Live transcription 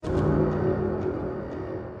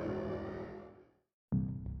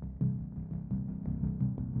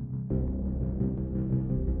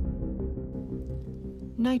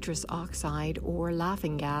Nitrous oxide, or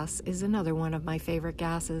laughing gas, is another one of my favorite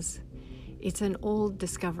gases. It's an old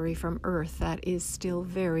discovery from Earth that is still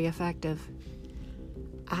very effective.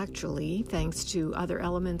 Actually, thanks to other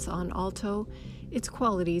elements on Alto, its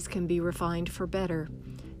qualities can be refined for better,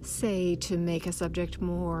 say to make a subject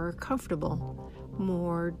more comfortable,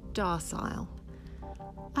 more docile.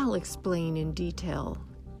 I'll explain in detail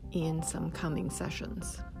in some coming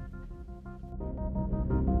sessions.